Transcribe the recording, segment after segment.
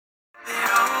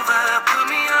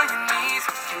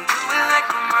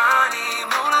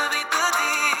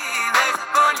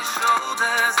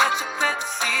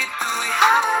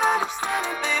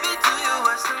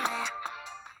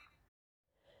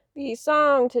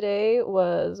song today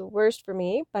was Worst for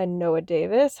Me by Noah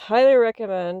Davis. Highly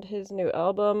recommend his new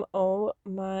album. Oh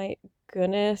my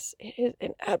goodness, it is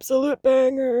an absolute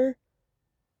banger.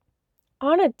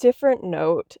 On a different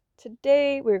note,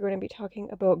 today we're going to be talking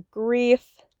about grief.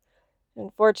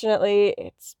 Unfortunately,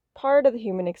 it's part of the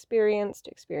human experience to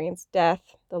experience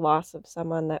death, the loss of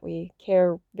someone that we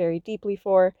care very deeply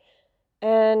for,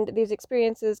 and these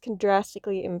experiences can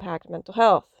drastically impact mental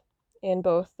health in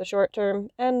both the short term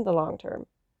and the long term.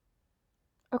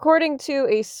 According to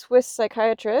a Swiss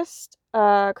psychiatrist,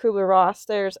 Kubler-Ross,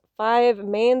 there's five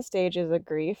main stages of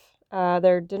grief.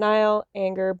 They're denial,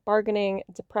 anger, bargaining,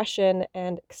 depression,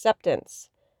 and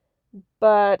acceptance.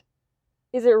 But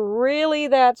is it really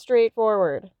that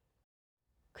straightforward?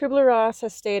 Kubler-Ross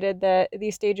has stated that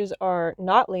these stages are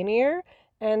not linear,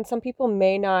 and some people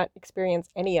may not experience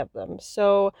any of them.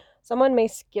 So someone may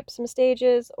skip some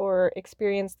stages or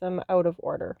experience them out of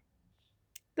order.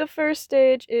 The first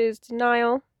stage is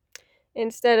denial.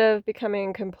 Instead of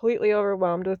becoming completely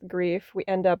overwhelmed with grief, we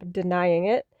end up denying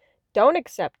it, don't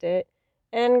accept it,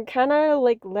 and kind of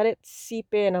like let it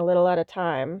seep in a little at a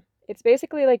time. It's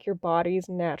basically like your body's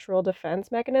natural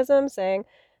defense mechanism saying,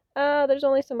 there's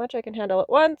only so much I can handle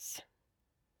at once.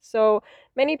 So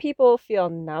many people feel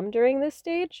numb during this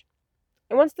stage.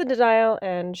 And once the denial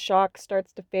and shock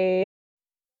starts to fade,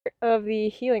 of the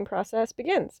healing process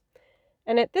begins.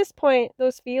 And at this point,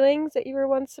 those feelings that you were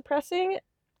once suppressing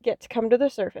get to come to the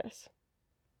surface.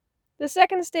 The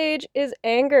second stage is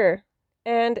anger,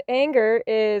 and anger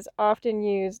is often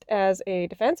used as a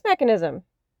defense mechanism.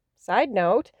 Side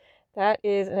note, that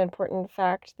is an important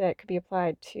fact that could be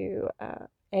applied to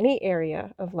any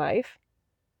area of life.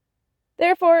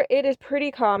 Therefore, it is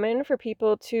pretty common for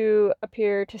people to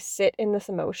appear to sit in this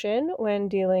emotion when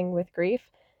dealing with grief.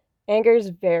 Anger is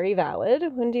very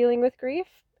valid when dealing with grief.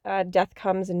 Death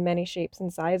comes in many shapes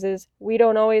and sizes. We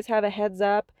don't always have a heads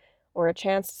up or a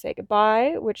chance to say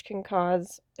goodbye, which can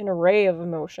cause an array of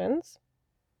emotions.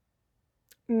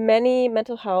 Many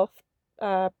mental health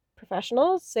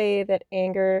professionals say that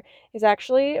anger is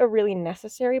actually a really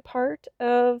necessary part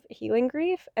of healing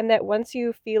grief, and that once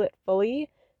you feel it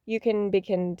fully, you can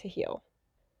begin to heal.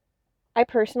 I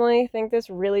personally think this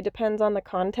really depends on the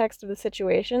context of the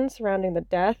situation surrounding the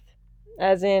death,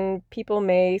 as in, people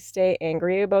may stay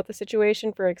angry about the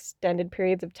situation for extended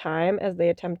periods of time as they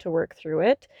attempt to work through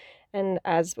it. And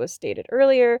as was stated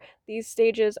earlier, these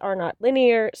stages are not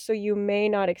linear, so you may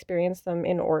not experience them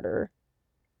in order.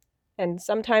 And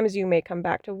sometimes you may come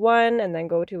back to one and then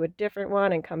go to a different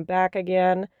one and come back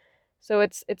again. So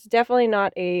it's definitely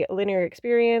not a linear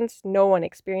experience. No one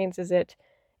experiences it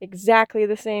exactly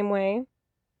the same way.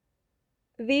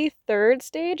 The third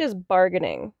stage is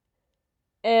bargaining.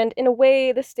 And in a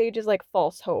way, this stage is like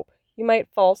false hope. You might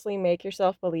falsely make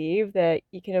yourself believe that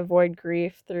you can avoid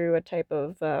grief through a type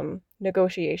of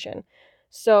negotiation.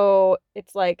 So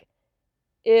it's like,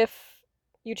 if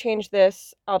you change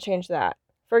this, I'll change that.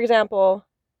 For example,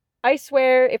 I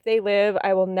swear if they live,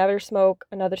 I will never smoke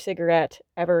another cigarette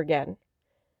ever again.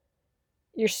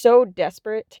 You're so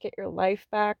desperate to get your life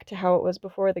back to how it was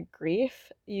before the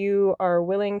grief, you are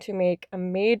willing to make a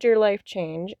major life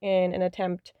change in an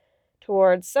attempt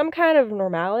towards some kind of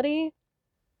normality.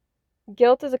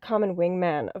 Guilt is a common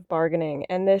wingman of bargaining,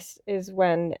 and this is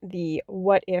when the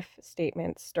what if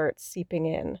statement starts seeping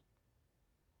in.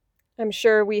 I'm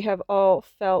sure we have all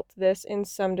felt this in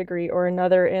some degree or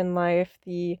another in life,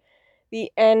 the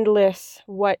endless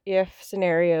what if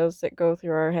scenarios that go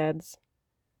through our heads.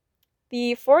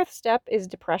 The fourth step is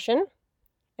depression,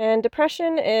 and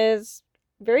depression is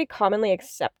very commonly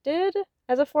accepted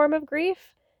as a form of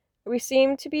grief. We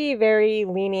seem to be very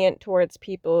lenient towards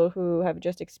people who have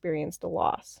just experienced a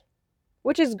loss,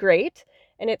 which is great,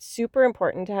 and it's super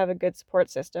important to have a good support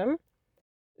system.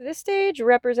 This stage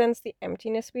represents the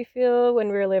emptiness we feel when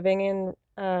we're living in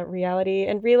reality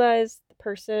and realize the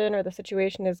person or the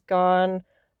situation is gone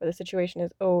or the situation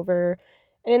is over.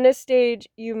 And in this stage,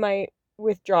 you might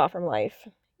withdraw from life.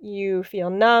 You feel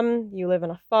numb, you live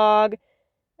in a fog,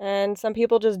 and some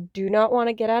people just do not want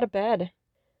to get out of bed.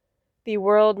 The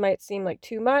world might seem like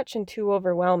too much and too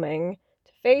overwhelming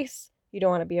to face. You don't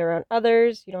want to be around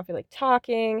others, you don't feel like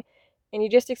talking, and you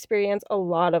just experience a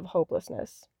lot of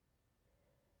hopelessness.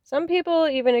 Some people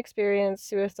even experience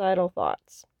suicidal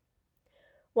thoughts.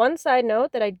 One side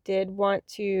note that I did want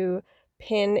to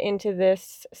pin into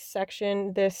this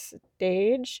section, this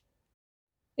stage,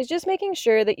 is just making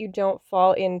sure that you don't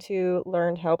fall into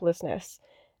learned helplessness.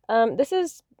 This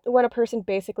is when a person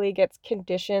basically gets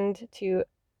conditioned to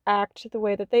act the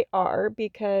way that they are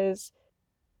because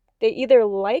they either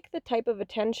like the type of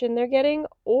attention they're getting,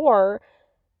 or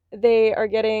they are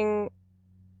getting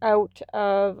out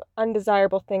of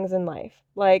undesirable things in life,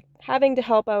 like having to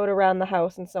help out around the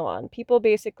house and so on. People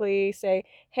basically say,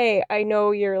 hey, I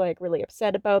know you're like really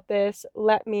upset about this.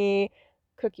 Let me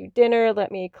cook you dinner,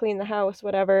 let me clean the house,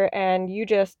 whatever. And you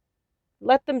just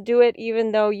let them do it,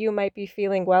 even though you might be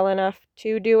feeling well enough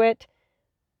to do it.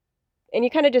 And you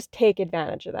kind of just take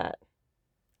advantage of that.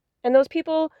 And those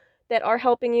people that are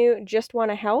helping you just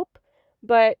want to help,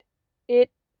 but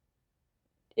it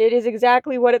it is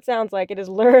exactly what it sounds like. It is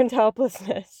learned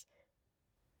helplessness.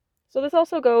 So this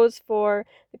also goes for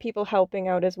the people helping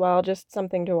out as well, just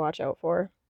something to watch out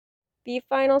for. The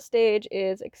final stage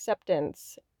is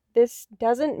acceptance. This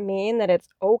doesn't mean that it's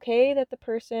okay that the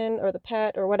person or the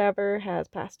pet or whatever has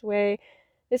passed away.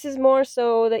 This is more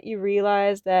so that you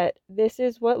realize that this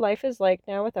is what life is like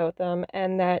now without them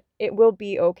and that it will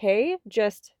be okay,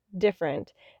 just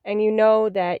different. And you know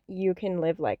that you can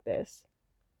live like this.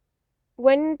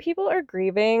 When people are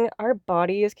grieving, our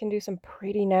bodies can do some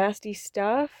pretty nasty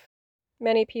stuff.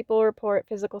 Many people report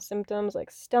physical symptoms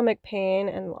like stomach pain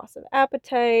and loss of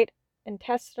appetite,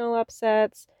 intestinal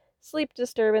upsets, sleep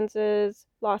disturbances,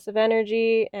 loss of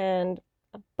energy, and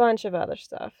a bunch of other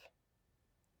stuff.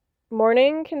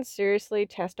 Mourning can seriously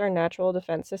test our natural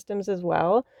defense systems as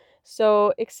well,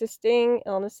 so existing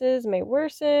illnesses may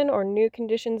worsen or new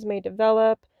conditions may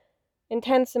develop.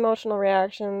 Intense emotional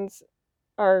reactions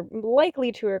are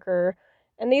likely to occur,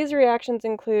 and these reactions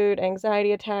include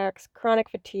anxiety attacks, chronic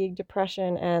fatigue,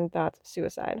 depression, and thoughts of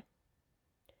suicide.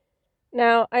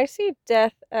 Now, I see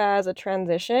death as a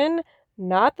transition,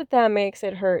 not that that makes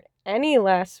it hurt any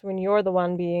less when you're the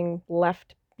one being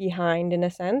left behind in a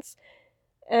sense.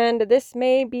 And this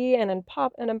may be an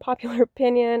unpopular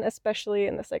opinion, especially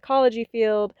in the psychology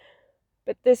field,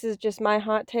 but this is just my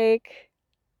hot take.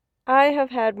 I have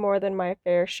had more than my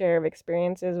fair share of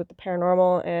experiences with the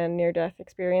paranormal and near-death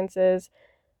experiences.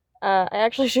 I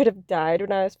actually should have died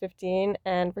when I was 15,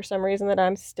 and for some reason that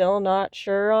I'm still not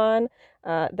sure on,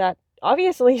 that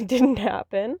obviously didn't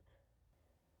happen.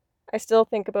 I still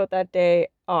think about that day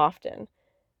often.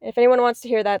 If anyone wants to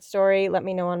hear that story, let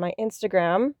me know on my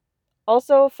Instagram.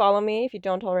 Also, follow me if you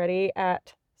don't already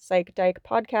at PsychDyke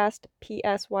Podcast,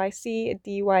 PSYCDYKE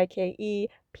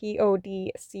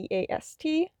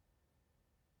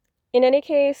In any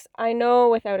case, I know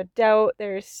without a doubt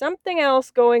there's something else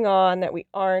going on that we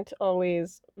aren't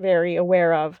always very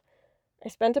aware of. I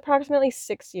spent approximately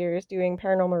 6 years doing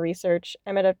paranormal research.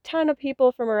 I met a ton of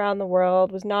people from around the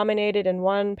world, was nominated and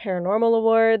won paranormal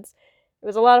awards. It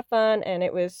was a lot of fun, and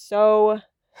it was so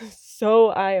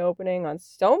eye-opening on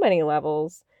so many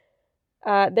levels.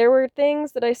 There were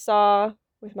things that I saw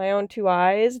with my own two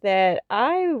eyes that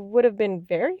I would have been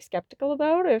very skeptical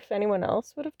about if anyone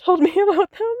else would have told me about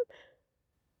them.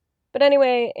 But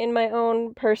anyway, in my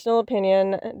own personal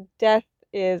opinion, death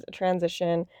is a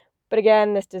transition. But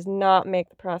again, this does not make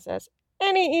the process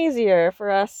any easier for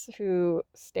us who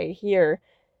stay here.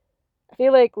 I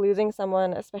feel like losing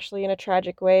someone, especially in a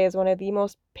tragic way, is one of the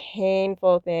most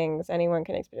painful things anyone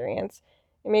can experience.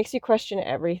 It makes you question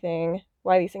everything,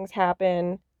 why these things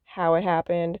happen, how it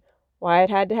happened, why it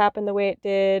had to happen the way it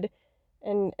did.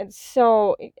 And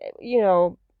so,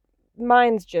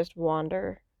 minds just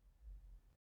wander.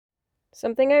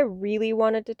 Something I really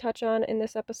wanted to touch on in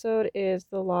this episode is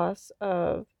the loss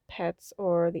of pets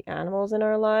or the animals in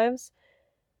our lives.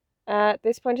 At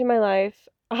this point in my life,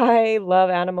 I love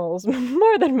animals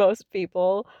more than most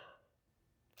people.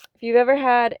 If you've ever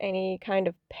had any kind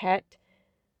of pet,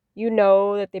 you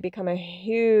know that they become a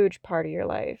huge part of your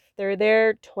life. They're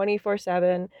there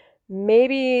 24/7.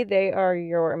 Maybe they are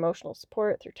your emotional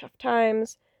support through tough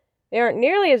times. They aren't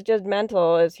nearly as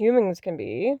judgmental as humans can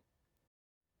be.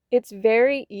 It's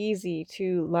very easy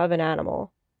to love an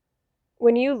animal.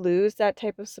 When you lose that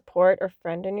type of support or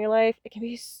friend in your life, it can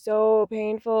be so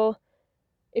painful.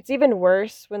 It's even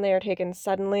worse when they are taken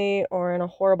suddenly or in a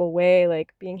horrible way,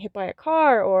 like being hit by a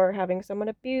car or having someone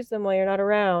abuse them while you're not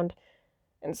around.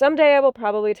 And someday I will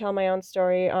probably tell my own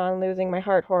story on losing my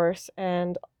heart horse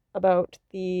and about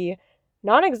the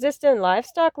non existent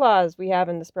livestock laws we have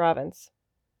in this province.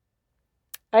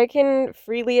 I can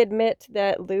freely admit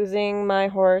that losing my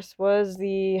horse was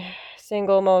the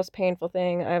single most painful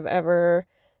thing I've ever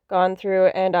gone through,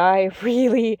 and I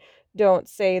really don't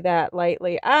say that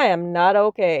lightly. I am not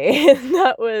okay.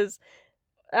 That was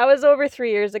over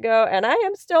 3 years ago, and I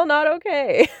am still not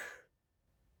okay.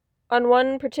 On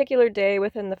one particular day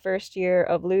within the first year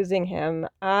of losing him,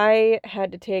 I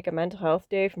had to take a mental health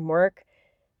day from work.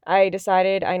 I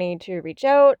decided I need to reach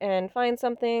out and find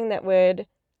something that would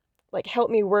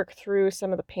help me work through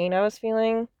some of the pain I was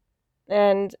feeling.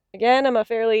 And again, I'm a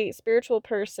fairly spiritual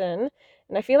person,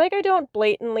 And I feel like I don't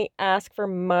blatantly ask for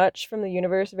much from the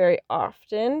universe very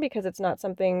often because it's not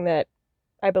something that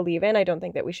I believe in. I don't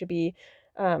think that we should be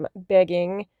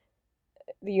begging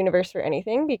the universe for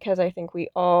anything because I think we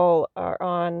all are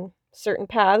on certain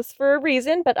paths for a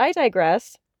reason, but I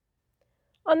digress.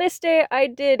 On this day, I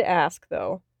did ask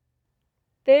though.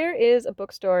 There is a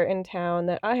bookstore in town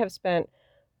that I have spent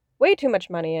way too much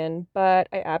money in, but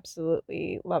I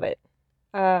absolutely love it.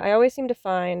 I always seem to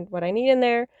find what I need in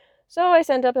there, so I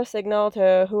sent up a signal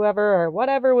to whoever or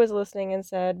whatever was listening and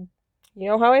said, "You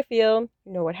know how I feel,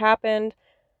 you know what happened.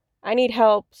 I need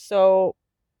help, so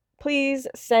please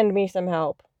send me some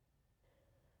help."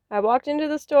 I walked into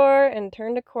the store and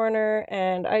turned a corner,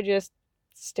 and I just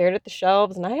stared at the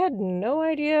shelves, and I had no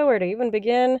idea where to even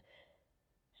begin.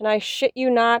 And I shit you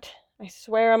not, I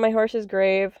swear on my horse's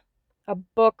grave, a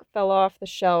book fell off the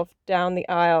shelf down the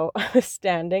aisle I was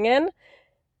standing in,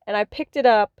 and I picked it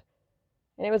up,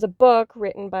 and it was a book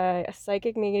written by a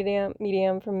psychic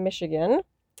medium from Michigan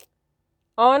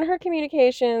on her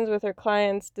communications with her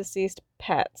clients' deceased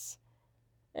pets.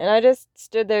 And I just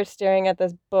stood there staring at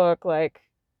this book like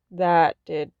that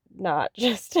did not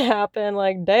just happen.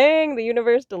 Like, dang, the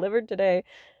universe delivered today.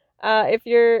 If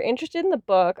you're interested in the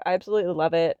book, I absolutely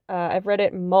love it. I've read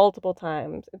it multiple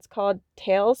times. It's called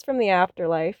Tales from the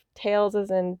Afterlife. Tales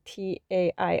as in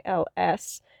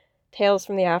Tails. Tales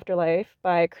from the Afterlife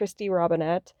by Christy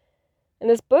Robinette. And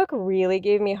this book really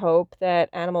gave me hope that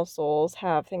animal souls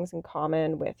have things in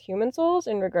common with human souls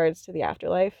in regards to the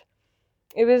afterlife.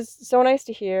 It was so nice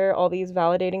to hear all these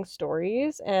validating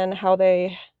stories and how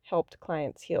they helped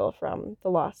clients heal from the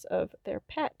loss of their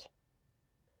pet.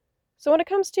 So, when it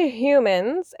comes to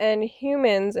humans and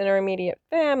humans in our immediate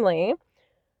family,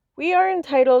 we are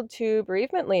entitled to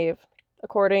bereavement leave,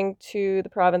 according to the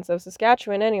province of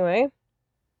Saskatchewan, anyway.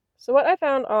 So, what I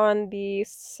found on the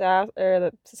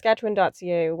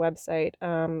Saskatchewan.ca website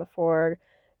for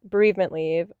bereavement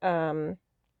leave,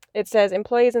 it says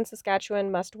employees in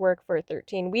Saskatchewan must work for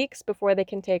 13 weeks before they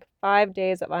can take 5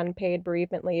 days of unpaid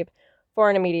bereavement leave for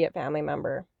an immediate family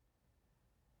member.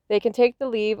 They can take the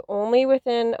leave only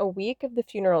within a week of the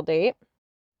funeral date.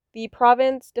 The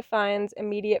province defines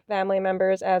immediate family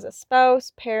members as a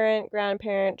spouse, parent,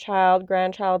 grandparent, child,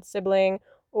 grandchild, sibling,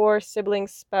 or sibling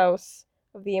spouse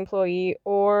of the employee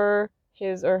or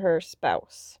his or her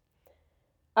spouse.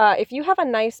 If you have a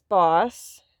nice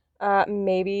boss,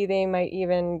 maybe they might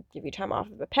even give you time off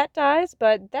if a pet dies,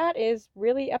 but that is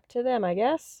really up to them, I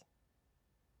guess.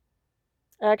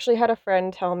 I actually had a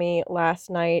friend tell me last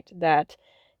night that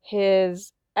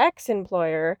his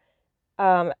ex-employer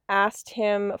asked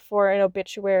him for an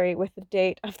obituary with the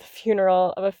date of the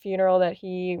funeral of a funeral that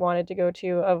he wanted to go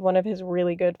to of one of his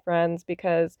really good friends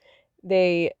because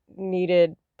they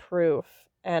needed proof.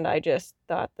 And I just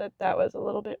thought that that was a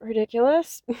little bit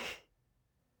ridiculous.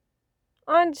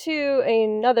 On to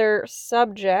another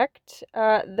subject.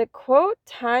 The quote,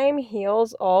 "time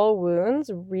heals all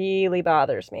wounds," really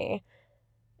bothers me.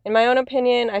 In my own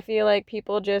opinion, I feel like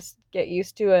people just get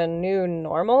used to a new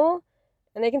normal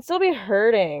and they can still be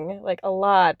hurting like a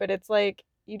lot, but it's like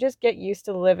you just get used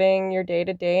to living your day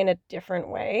to day in a different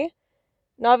way.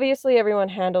 And obviously, everyone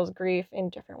handles grief in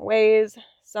different ways.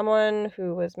 Someone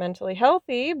who was mentally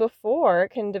healthy before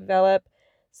can develop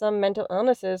some mental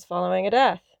illnesses following a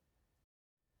death,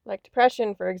 like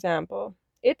depression, for example.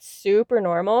 It's super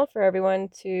normal for everyone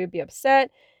to be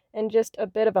upset and just a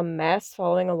bit of a mess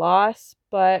following a loss,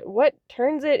 but what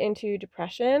turns it into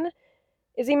depression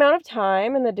is the amount of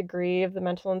time and the degree of the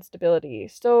mental instability.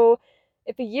 So,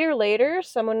 if a year later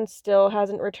someone still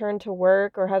hasn't returned to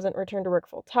work or hasn't returned to work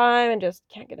full time and just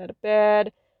can't get out of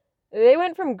bed, they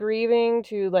went from grieving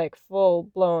to like full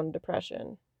blown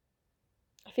depression.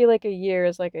 I feel like a year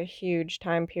is like a huge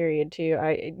time period too.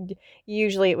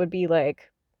 Usually it would be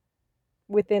like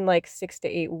within like 6 to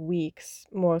 8 weeks,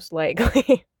 most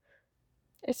likely.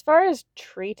 As far as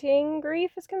treating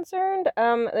grief is concerned,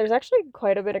 there's actually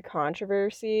quite a bit of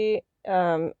controversy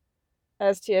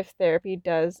as to if therapy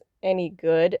does any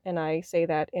good, and I say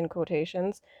that in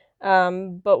quotations.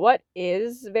 But what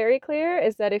is very clear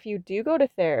is that if you do go to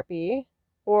therapy,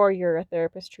 or you're a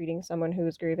therapist treating someone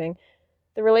who's grieving,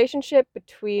 the relationship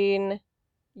between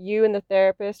you and the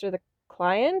therapist or the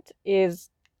client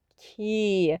is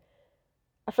key.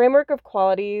 A framework of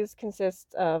qualities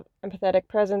consists of empathetic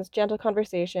presence, gentle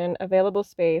conversation, available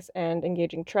space, and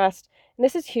engaging trust. And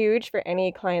this is huge for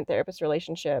any client therapist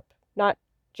relationship, not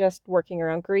just working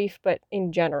around grief, but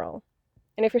in general.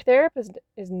 And if your therapist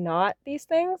is not these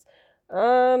things,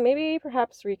 maybe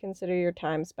perhaps reconsider your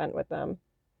time spent with them.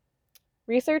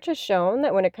 Research has shown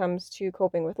that when it comes to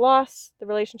coping with loss, the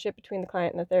relationship between the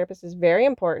client and the therapist is very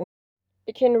important.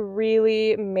 It can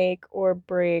really make or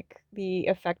break the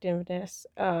effectiveness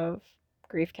of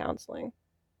grief counseling.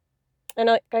 And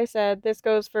like I said, this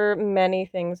goes for many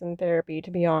things in therapy,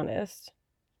 to be honest.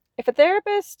 If a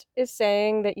therapist is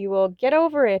saying that you will get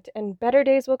over it and better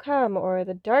days will come, or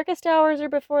the darkest hours are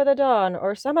before the dawn,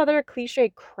 or some other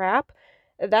cliche crap,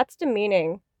 that's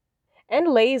demeaning and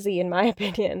lazy, in my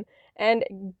opinion.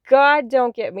 And God,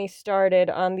 don't get me started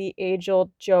on the age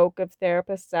old joke of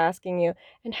therapists asking you,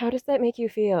 and how does that make you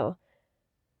feel?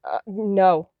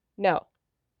 No, no,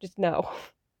 just no.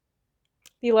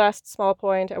 The last small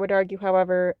point I would argue,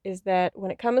 however, is that when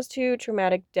it comes to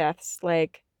traumatic deaths,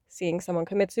 like seeing someone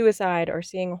commit suicide, or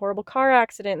seeing a horrible car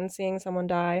accident and seeing someone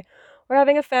die, or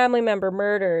having a family member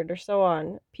murdered, or so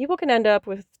on, people can end up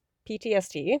with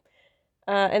PTSD,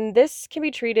 and this can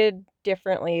be treated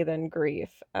differently than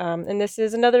grief. And this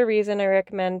is another reason I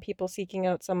recommend people seeking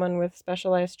out someone with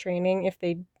specialized training if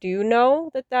they do know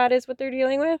that that is what they're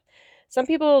dealing with. Some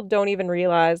people don't even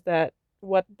realize that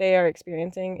what they are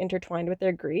experiencing intertwined with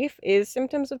their grief is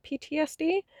symptoms of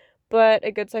PTSD, but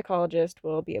a good psychologist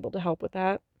will be able to help with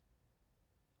that.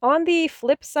 On the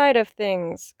flip side of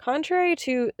things, contrary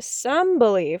to some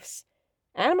beliefs,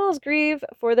 animals grieve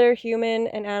for their human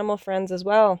and animal friends as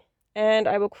well. And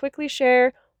I will quickly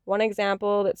share one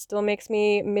example that still makes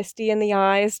me misty in the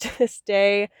eyes to this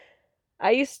day.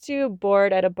 I used to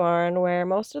board at a barn where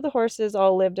most of the horses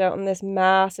all lived out in this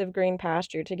massive green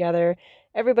pasture together.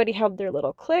 Everybody had their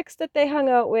little cliques that they hung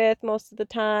out with most of the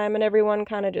time, and everyone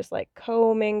kind of just like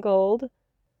co-mingled.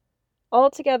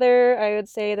 Altogether, I would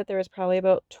say that there was probably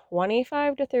about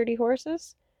 25 to 30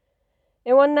 horses.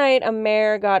 And one night, a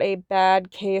mare got a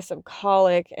bad case of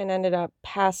colic and ended up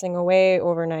passing away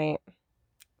overnight.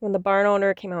 When the barn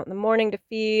owner came out in the morning to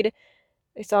feed,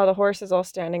 they saw the horses all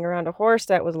standing around a horse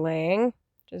that was laying,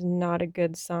 which is not a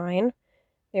good sign.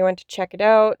 They went to check it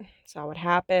out, saw what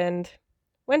happened,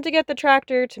 went to get the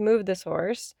tractor to move this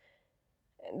horse.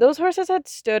 Those horses had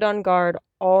stood on guard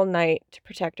all night to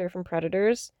protect her from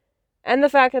predators, and the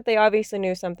fact that they obviously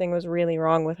knew something was really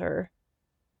wrong with her.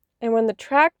 And when the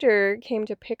tractor came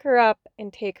to pick her up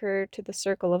and take her to the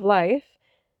Circle of Life,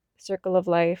 the Circle of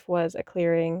Life was a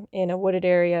clearing in a wooded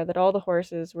area that all the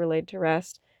horses were laid to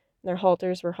rest, and their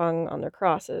halters were hung on their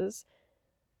crosses.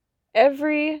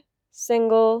 Every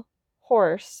single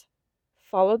horse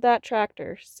followed that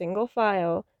tractor, single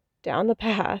file, down the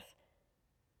path,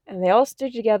 and they all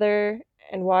stood together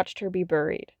and watched her be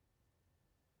buried.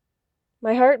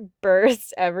 My heart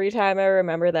bursts every time I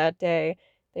remember that day.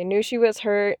 They knew she was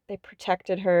hurt, they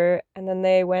protected her, and then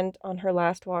they went on her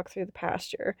last walk through the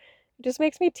pasture. It just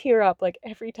makes me tear up like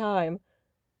every time.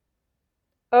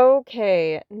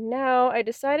 Okay, now I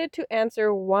decided to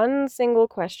answer one single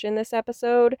question this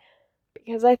episode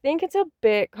because I think it's a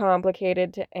bit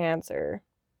complicated to answer.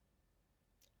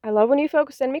 I love when you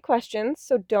folks send me questions,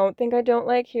 so don't think I don't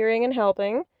like hearing and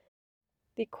helping.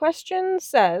 The question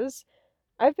says,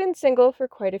 I've been single for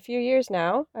quite a few years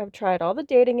now. I've tried all the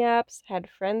dating apps, had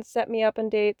friends set me up on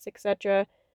dates, etc.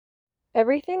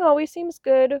 Everything always seems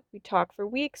good. We talk for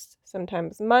weeks,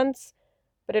 sometimes months,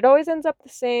 but it always ends up the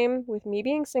same with me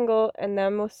being single and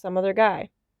them with some other guy.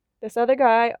 This other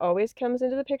guy always comes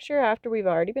into the picture after we've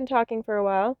already been talking for a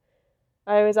while.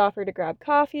 I always offer to grab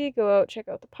coffee, go out, check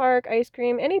out the park, ice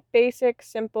cream, any basic,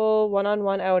 simple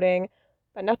one-on-one outing,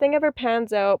 but nothing ever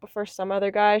pans out before some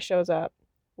other guy shows up.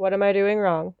 What am I doing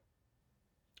wrong?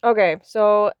 Okay,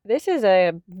 so this is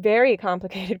a very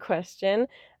complicated question.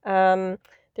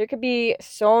 There could be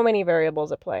so many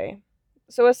variables at play.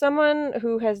 So, as someone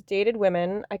who has dated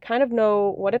women, I kind of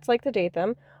know what it's like to date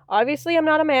them. Obviously, I'm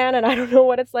not a man and I don't know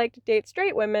what it's like to date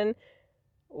straight women.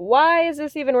 Why is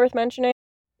this even worth mentioning?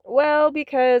 Well,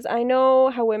 because I know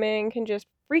how women can just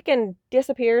freaking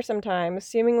disappear sometimes,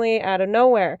 seemingly out of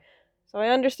nowhere. So, I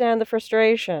understand the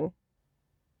frustration.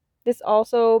 This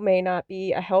also may not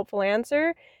be a helpful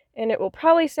answer, and it will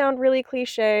probably sound really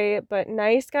cliche, but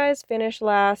nice guys finish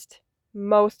last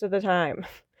most of the time.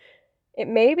 It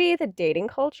may be the dating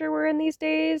culture we're in these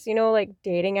days. Like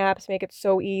dating apps make it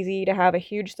so easy to have a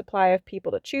huge supply of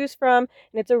people to choose from,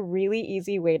 and it's a really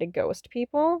easy way to ghost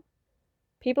people.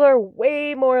 People are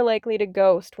way more likely to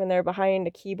ghost when they're behind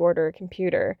a keyboard or a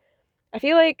computer. I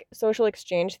feel like social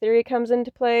exchange theory comes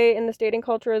into play in this dating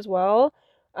culture as well.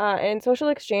 And social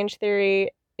exchange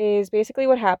theory is basically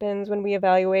what happens when we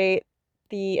evaluate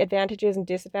the advantages and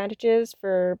disadvantages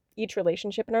for each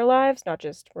relationship in our lives, not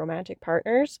just romantic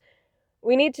partners.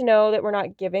 We need to know that we're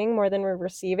not giving more than we're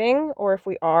receiving, or if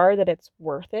we are, that it's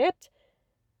worth it.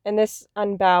 And this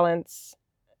unbalance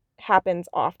happens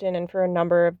often and for a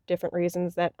number of different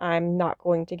reasons that I'm not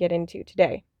going to get into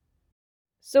today.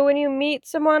 So when you meet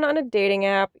someone on a dating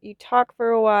app, you talk for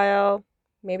a while,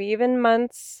 maybe even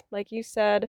months, like you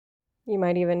said. You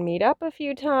might even meet up a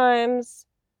few times.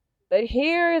 But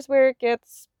here is where it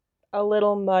gets a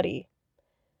little muddy.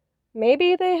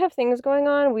 Maybe they have things going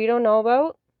on we don't know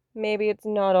about. Maybe it's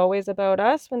not always about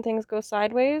us when things go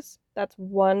sideways. That's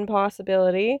one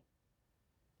possibility.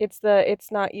 It's the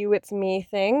it's not you, it's me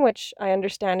thing, which I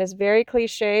understand is very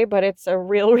cliche, but it's a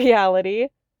real reality.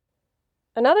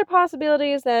 Another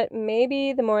possibility is that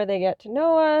maybe the more they get to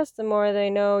know us, the more they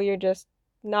know you're just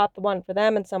not the one for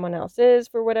them and someone else is,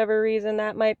 for whatever reason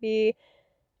that might be.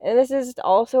 And this is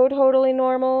also totally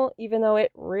normal, even though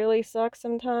it really sucks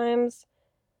sometimes.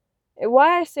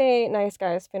 Why I say nice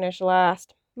guys finish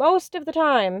last most of the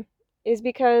time is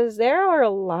because there are a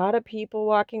lot of people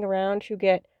walking around who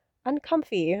get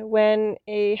uncomfy when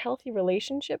a healthy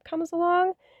relationship comes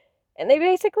along, and they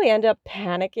basically end up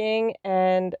panicking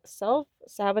and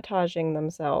self-sabotaging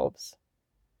themselves.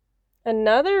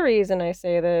 Another reason I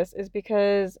say this is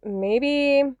because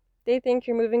maybe they think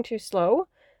you're moving too slow.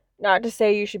 Not to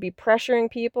say you should be pressuring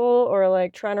people or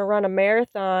like trying to run a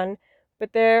marathon,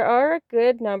 but there are a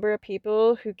good number of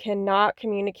people who cannot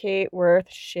communicate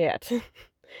worth shit.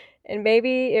 And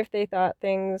maybe if they thought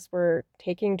things were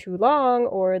taking too long,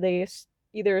 or they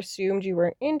either assumed you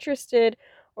weren't interested,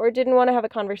 or didn't want to have a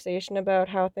conversation about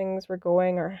how things were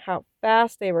going, or how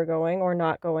fast they were going or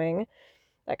not going,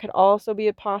 that could also be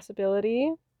a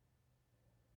possibility.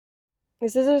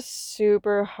 This is a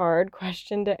super hard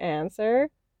question to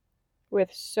answer with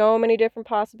so many different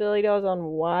possibilities on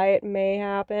why it may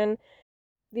happen.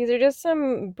 These are just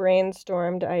some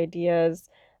brainstormed ideas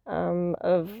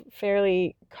of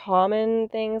fairly common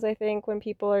things, I think, when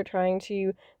people are trying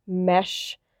to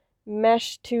mesh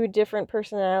two different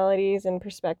personalities and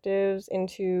perspectives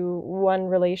into one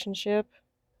relationship.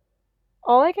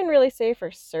 All I can really say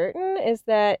for certain is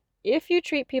that if you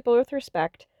treat people with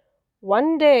respect,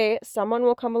 one day someone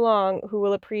will come along who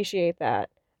will appreciate that.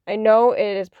 I know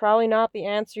it is probably not the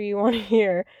answer you want to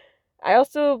hear. I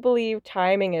also believe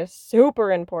timing is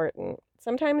super important.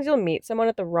 Sometimes you'll meet someone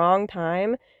at the wrong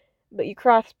time, but you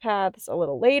cross paths a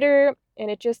little later,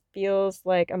 and it just feels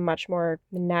like a much more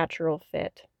natural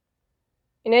fit.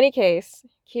 In any case,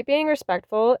 keep being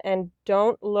respectful and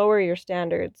don't lower your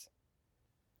standards.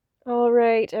 All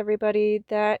right, everybody,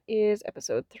 that is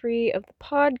episode 3 of the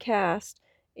podcast.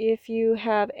 If you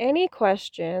have any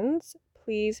questions,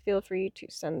 please feel free to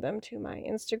send them to my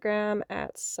Instagram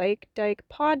at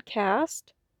PsychDykePodcast.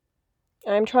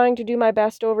 I'm trying to do my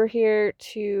best over here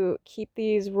to keep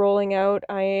these rolling out.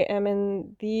 I am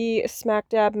in the smack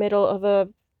dab middle of a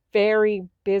very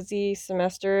busy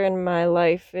semester, and my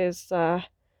life is,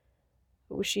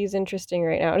 she's interesting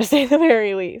right now, to say the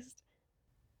very least.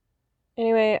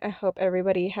 Anyway, I hope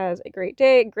everybody has a great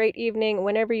day, great evening,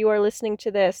 whenever you are listening to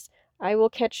this. I will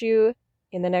catch you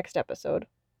in the next episode.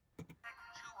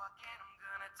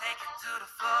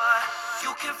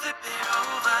 You can flip it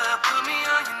over, put me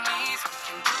on your knees,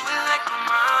 can do it like my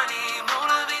money,